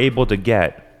if you're able to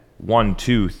get 1,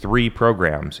 2, 3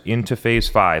 programs into phase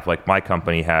 5, like my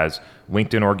company has,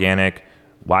 LinkedIn Organic,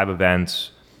 live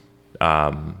events,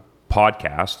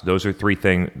 podcast,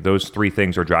 those 3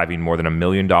 things are driving more than $1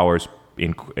 million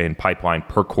in pipeline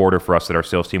per quarter for us that our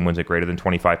sales team wins at greater than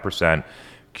 25%.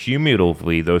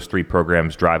 Cumulatively, those 3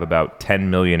 programs drive about $10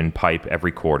 million in pipe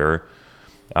every quarter.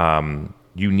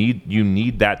 You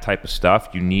need that type of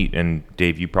stuff. And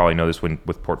Dave, you probably know this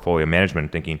with portfolio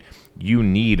management thinking, you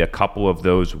need a couple of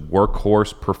those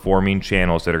workhorse performing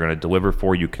channels that are going to deliver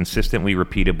for you consistently,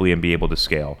 repeatably, and be able to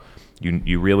scale.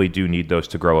 You really do need those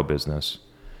to grow a business.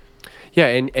 Yeah,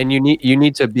 and you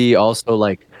need to be also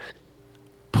like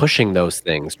pushing those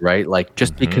things, right? Like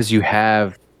just because you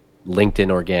have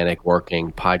LinkedIn Organic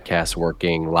working, podcasts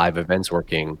working, live events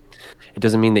working, it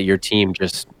doesn't mean that your team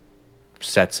just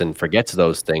sets and forgets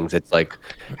those things. It's like,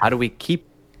 how do we keep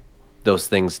those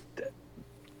things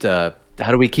that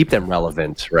how do we keep them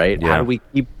relevant, right? How Yeah. do we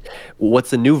keep,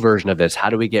 what's the new version of this? How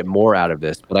do we get more out of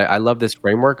this? But I love this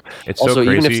framework. It's so Also,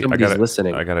 even if crazy. somebody's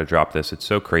listening, I gotta drop this. It's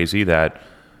so crazy that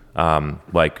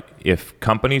like if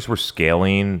companies were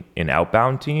scaling an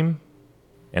outbound team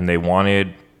and they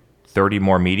wanted 30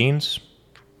 more meetings,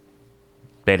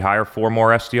 they'd hire 4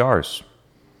 more SDRs.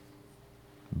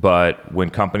 But when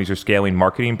companies are scaling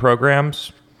marketing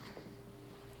programs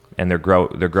and they're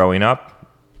growing up,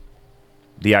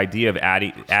 the idea of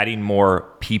adding more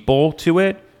people to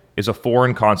it is a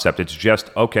foreign concept. It's just,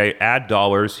 okay, add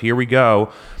dollars, here we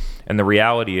go. And the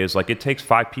reality is, like, it takes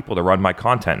 5 people to run my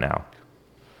content now.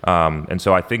 And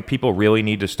so I think people really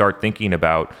need to start thinking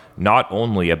about not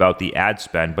only about the ad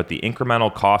spend, but the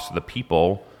incremental cost of the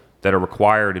people that are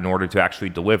required in order to actually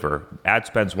deliver. Ad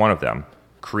spend's one of them.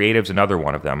 Creative's another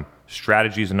one of them.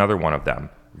 Strategy's another one of them.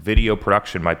 Video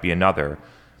production might be another.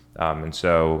 And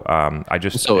so I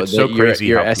just, so it's so crazy.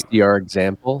 Your SDR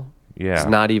example Yeah. is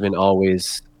not even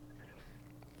always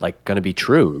like going to be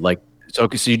true. Like, so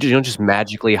you don't just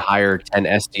magically hire 10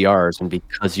 SDRs and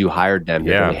because you hired them,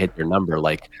 you're going to hit your number.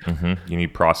 Like, you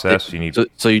need process. You need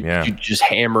you just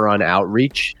hammer on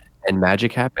outreach and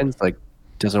magic happens. Like,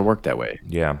 doesn't work that way.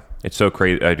 Yeah, it's so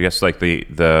crazy. I guess like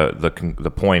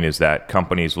the point is that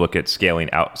companies look at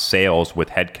scaling out sales with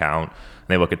headcount, and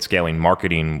they look at scaling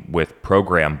marketing with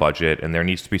program budget, and there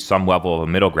needs to be some level of a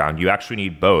middle ground. You actually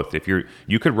need both. If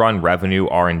you could run revenue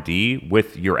R&D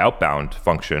with your outbound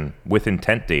function, with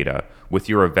intent data, with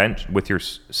your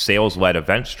sales-led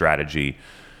event strategy,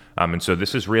 and so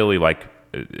this is really like,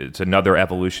 it's another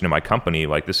evolution in my company.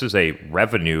 Like, this is a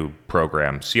revenue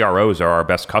program. CROs are our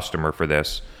best customer for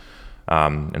this.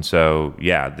 And so,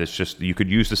 yeah, this just, you could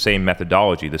use the same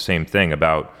methodology, the same thing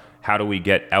about how do we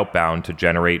get outbound to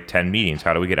generate 10 meetings?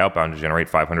 How do we get outbound to generate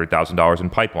 $500,000 in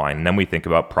pipeline? And then we think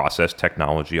about process,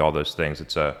 technology, all those things.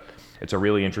 It's a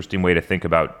really interesting way to think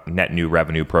about net new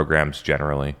revenue programs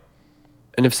generally.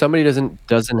 And if somebody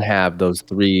doesn't have those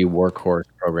 3 workhorse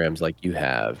programs like you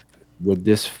have, would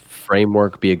this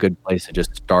framework be a good place to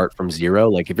just start from zero?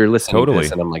 Like, if you're listening to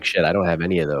this and I'm like, shit, I don't have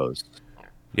any of those.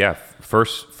 Yeah.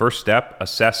 First step,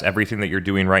 assess everything that you're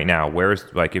doing right now.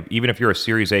 Even if you're a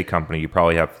Series A company, you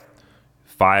probably have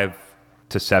 5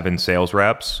 to 7 sales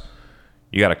reps.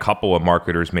 You got a couple of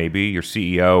marketers, maybe your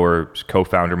CEO or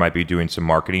co-founder might be doing some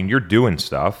marketing. You're doing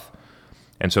stuff.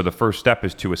 And so the first step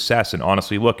is to assess and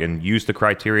honestly look and use the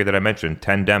criteria that I mentioned: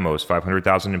 10 demos,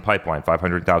 $500,000 in pipeline,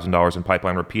 $500,000 in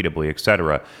pipeline repeatably, et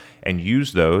cetera. And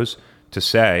use those to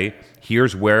say,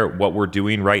 here's what we're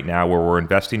doing right now, where we're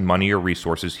investing money or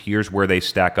resources. Here's where they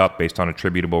stack up based on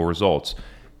attributable results.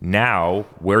 Now,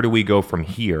 where do we go from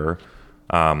here?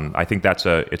 I think it's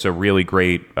a really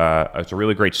great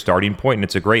starting point, and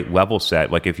it's a great level set.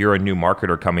 Like, if you're a new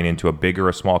marketer coming into a big or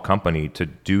a small company, to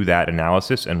do that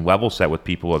analysis and level set with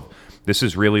people of, this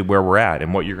is really where we're at.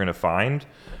 And what you're going to find,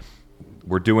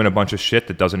 we're doing a bunch of shit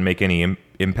that doesn't make any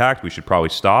impact. We should probably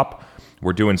stop.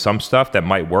 We're doing some stuff that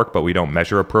might work, but we don't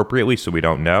measure appropriately, so we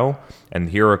don't know. And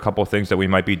here are a couple of things that we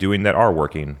might be doing that are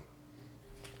working.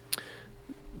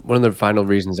 One of the final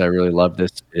reasons I really love this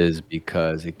is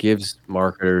because it gives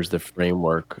marketers the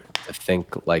framework to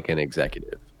think like an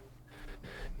executive,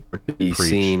 or to be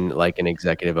seen like an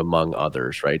executive among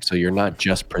others, right? So you're not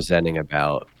just presenting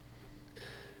about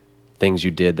things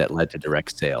you did that led to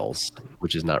direct sales,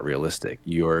 which is not realistic.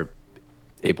 You're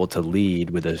able to lead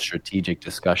with a strategic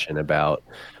discussion about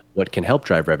what can help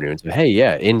drive revenue. And so, hey,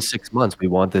 yeah, in 6 months, we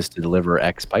want this to deliver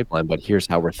X pipeline, but here's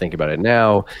how we're thinking about it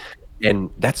now.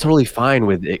 And that's totally fine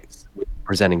with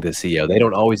presenting to the CEO. They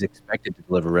don't always expect it to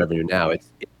deliver revenue now.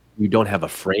 You don't have a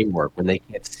framework when they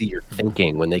can't see your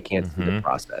thinking, when they can't see the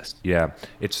process. Yeah,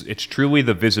 it's truly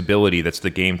the visibility that's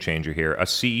the game changer here. A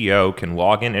CEO can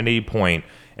log in at any point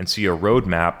and see a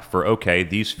roadmap for, okay,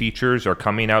 these features are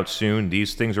coming out soon.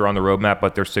 These things are on the roadmap,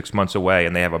 but they're 6 months away.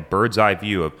 And they have a bird's eye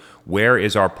view of where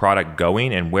is our product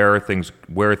going and where are things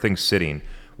sitting.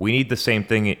 We need the same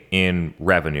thing in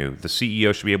revenue. The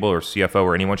CEO should be able, or CFO,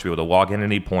 or anyone should be able to log in at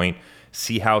any point,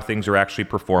 see how things are actually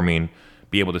performing,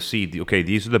 be able to see, okay,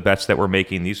 these are the bets that we're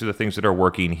making. These are the things that are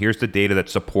working. Here's the data that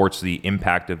supports the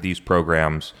impact of these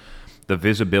programs. The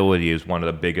visibility is one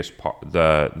of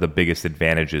the biggest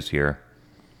advantages here.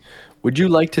 Would you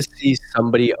like to see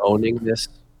somebody owning this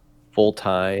full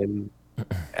time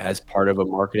as part of a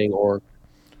marketing org?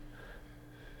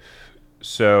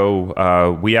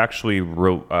 So we actually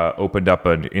opened up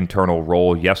an internal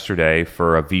role yesterday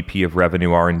for a VP of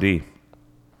Revenue R&D.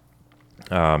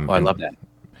 I love that.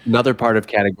 Another part of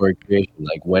category creation,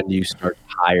 like when do you start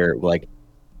to hire, like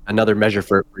another measure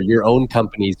for your own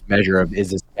company's measure of, is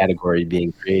this category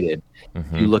being created?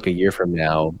 You look a year from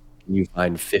now, can you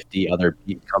find 50 other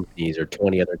companies or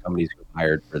 20 other companies who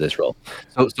hired for this role?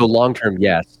 So long term,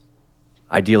 yes.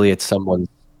 Ideally, it's someone's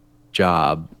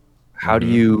job. How would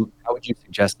you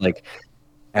suggest, like,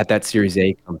 at that Series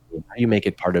A company, how do you make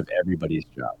it part of everybody's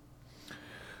job?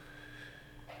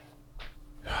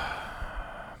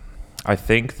 I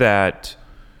think that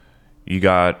you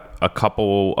got a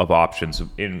couple of options.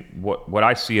 In what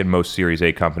I see in most Series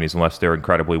A companies, unless they're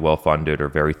incredibly well funded or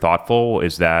very thoughtful,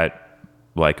 is that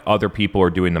like other people are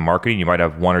doing the marketing. You might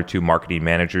have one or two marketing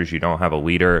managers. You don't have a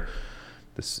leader.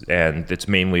 And it's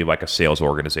mainly like a sales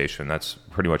organization. That's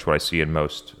pretty much what I see in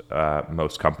most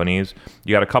companies.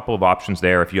 You got a couple of options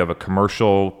there. If you have a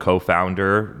commercial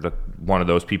co-founder, one of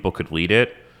those people could lead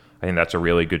it. I think that's a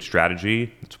really good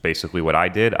strategy. It's basically what I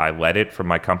did. I led it from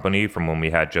my company from when we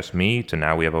had just me to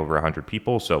now we have over 100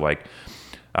 people. So like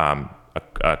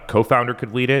a co-founder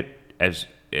could lead it.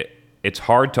 It's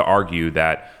hard to argue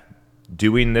that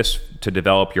doing this to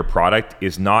develop your product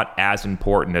is not as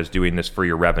important as doing this for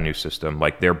your revenue system.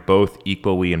 Like they're both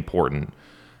equally important.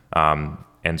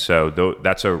 And so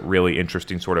that's a really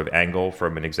interesting sort of angle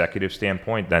from an executive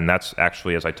standpoint. Then that's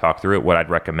actually, as I talk through it, what I'd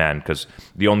recommend, because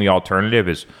the only alternative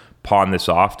is pawn this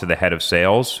off to the head of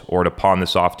sales or to pawn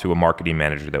this off to a marketing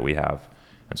manager that we have.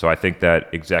 And so I think that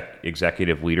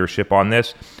executive leadership on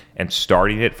this and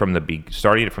starting it from the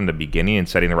beginning and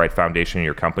setting the right foundation in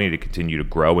your company to continue to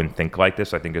grow and think like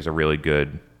this, I think is a really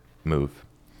good move.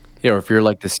 Or if you're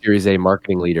like the Series A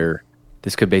marketing leader,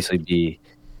 this could basically be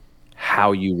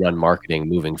how you run marketing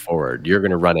moving forward. You're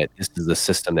going to run it. This is the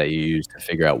system that you use to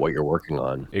figure out what you're working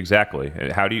on. Exactly.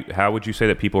 How would you say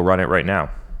that people run it right now?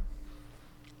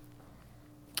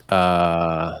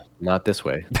 Not this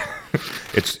way.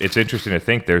 It's interesting to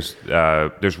think there's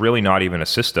really not even a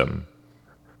system.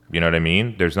 You know what I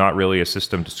mean? There's not really a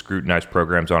system to scrutinize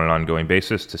programs on an ongoing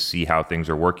basis to see how things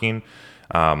are working.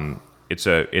 It's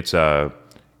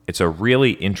a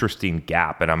really interesting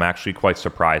gap, and I'm actually quite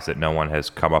surprised that no one has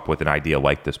come up with an idea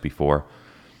like this before.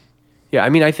 Yeah, I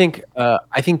mean, I think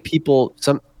people,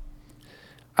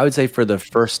 I would say for the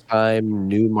first time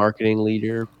new marketing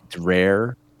leader, it's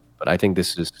rare, but I think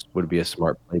this would be a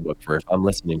smart playbook for if I'm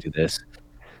listening to this,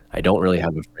 I don't really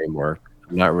have a framework.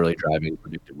 I'm not really driving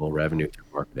predictable revenue through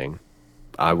marketing.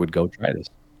 I would go try this.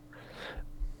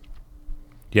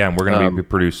 Yeah, and we're going to be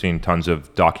producing tons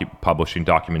of publishing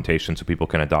documentation so people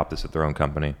can adopt this at their own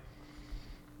company.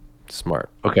 Smart.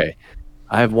 Okay.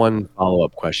 I have one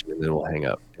follow-up question, and then we'll hang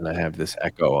up. And I have this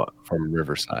echo from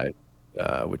Riverside,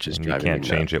 which is driving me nuts.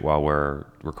 You can't change it while we're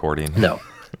recording. No.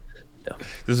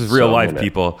 This is real life,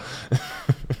 people.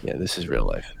 Yeah, this is real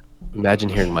life. Imagine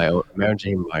hearing my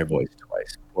voice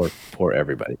twice. Poor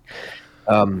everybody.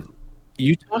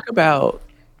 You talk about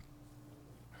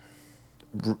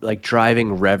like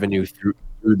driving revenue through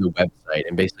the website,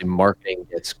 and basically marketing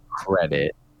gets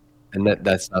credit, and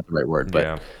that's not the right word,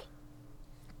 but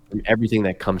from everything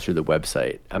that comes through the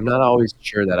website. I'm not always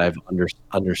sure that I've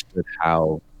understood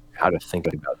how to think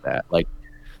about that. Like,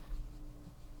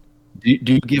 do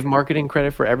you give marketing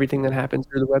credit for everything that happens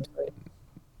through the website?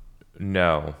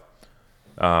 No.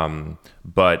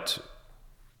 But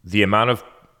the amount of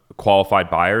qualified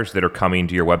buyers that are coming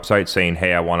to your website saying,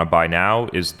 hey, I want to buy now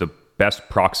is the best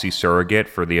proxy surrogate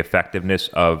for the effectiveness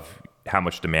of how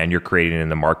much demand you're creating in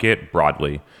the market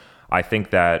broadly. I think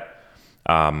that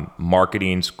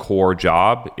marketing's core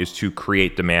job is to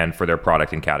create demand for their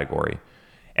product and category.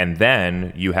 And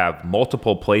then you have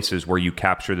multiple places where you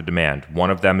capture the demand. One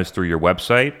of them is through your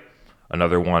website.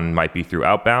 Another one might be through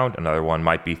outbound. Another one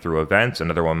might be through events.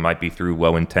 Another one might be through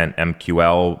low intent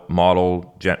MQL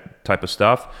model type of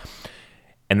stuff.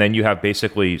 And then you have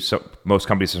basically, so most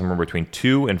companies have somewhere between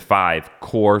 2 and 5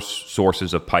 core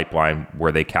sources of pipeline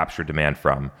where they capture demand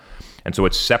from. And so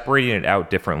it's separating it out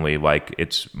differently. Like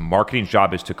it's marketing's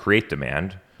job is to create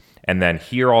demand. And then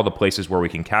here are all the places where we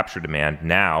can capture demand.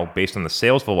 Now, based on the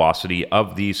sales velocity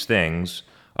of these things,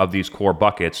 of these core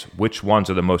buckets, which ones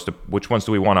do we want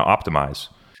to optimize?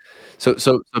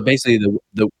 So basically,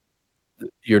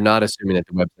 you're not assuming that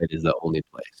the website is the only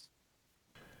place.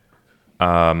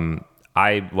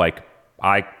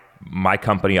 My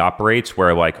company operates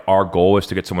where like our goal is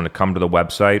to get someone to come to the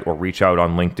website or reach out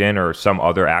on LinkedIn or some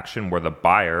other action where the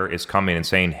buyer is coming and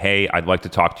saying, hey, I'd like to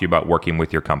talk to you about working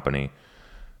with your company.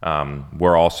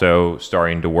 We're also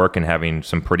starting to work and having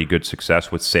some pretty good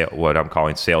success with what I'm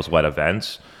calling sales-led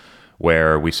events,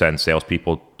 where we send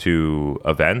salespeople to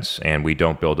events and we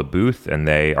don't build a booth and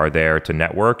they are there to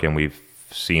network, and we've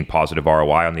seen positive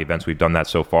ROI on the events we've done that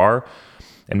so far.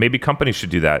 And maybe companies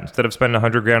should do that. Instead of spending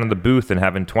 $100,000 on the booth and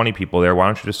having 20 people there, why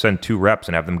don't you just send 2 reps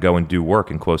and have them go and do work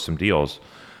and close some deals?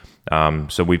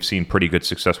 So we've seen pretty good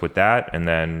success with that, and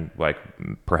then like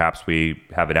perhaps we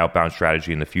have an outbound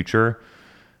strategy in the future.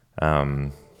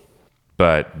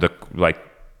 But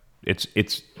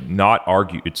it's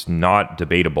not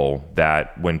debatable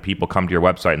that when people come to your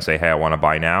website and say, "Hey, I want to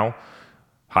buy now,"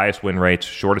 highest win rates,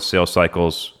 shortest sales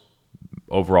cycles,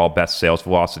 overall best sales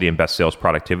velocity and best sales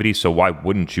productivity. So why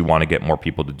wouldn't you want to get more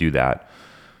people to do that?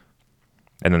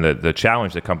 And then the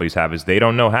challenge that companies have is they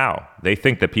don't know how. They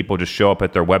think that people just show up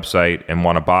at their website and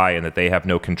want to buy and that they have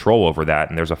no control over that,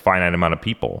 and there's a finite amount of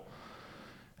people.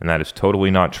 And that is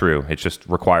totally not true. It just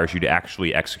requires you to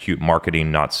actually execute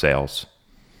marketing, not sales.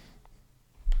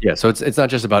 Yeah, so it's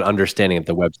not just about understanding if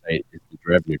the website is the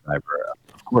revenue driver.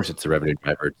 Of course, it's the revenue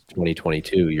driver. It's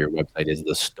 2022. Your website is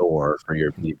the store for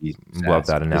your B2B SaaS Love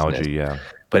that analogy, business. yeah.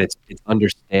 But it's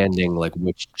understanding like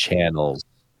which channels,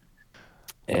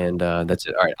 and that's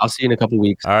it. All right, I'll see you in a couple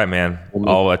weeks. All right, man.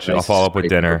 I'll follow up with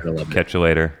dinner. Catch you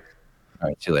later. All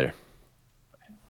right, see you later.